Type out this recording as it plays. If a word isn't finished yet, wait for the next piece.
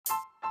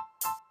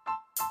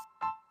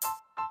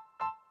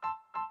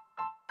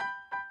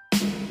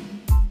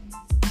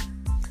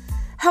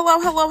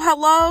Hello, hello,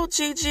 hello,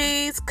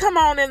 GGs. Come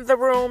on in the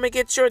room and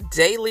get your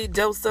daily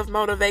dose of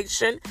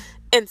motivation,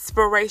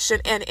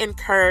 inspiration, and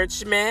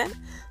encouragement.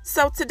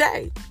 So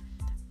today,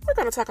 we're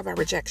going to talk about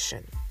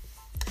rejection.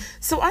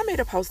 So I made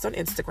a post on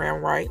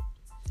Instagram, right?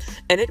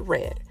 And it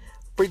read,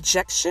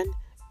 rejection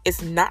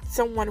is not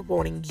someone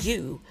wanting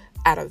you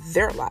out of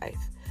their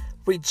life.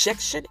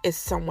 Rejection is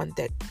someone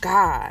that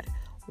God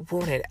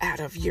wanted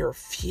out of your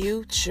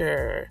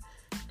future.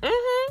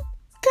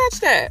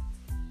 Catch that.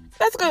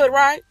 That's good,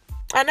 right?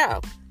 I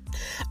know.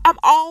 I'm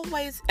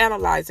always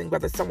analyzing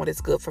whether someone is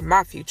good for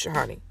my future,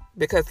 honey.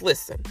 Because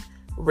listen,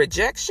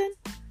 rejection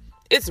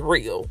is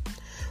real.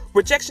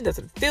 Rejection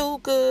doesn't feel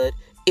good.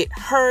 It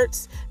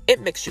hurts.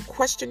 It makes you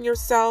question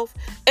yourself.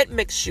 It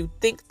makes you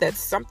think that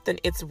something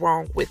is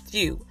wrong with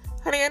you.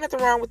 Honey, ain't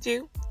nothing wrong with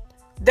you.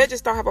 They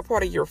just don't have a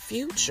part of your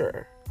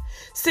future.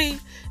 See,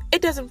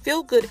 it doesn't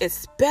feel good,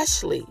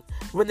 especially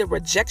when the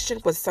rejection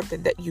was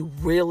something that you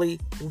really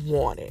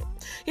wanted.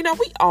 You know,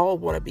 we all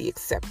want to be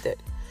accepted,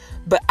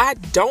 but I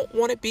don't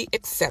want to be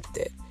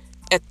accepted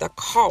at the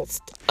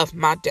cost of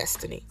my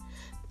destiny.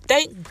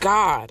 Thank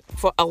God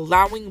for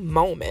allowing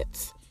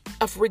moments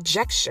of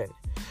rejection.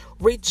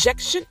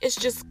 Rejection is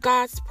just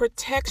God's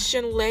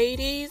protection,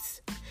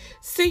 ladies.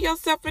 See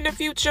yourself in the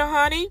future,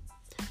 honey.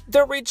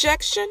 The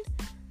rejection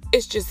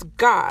is just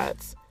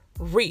God's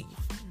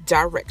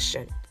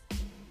redirection.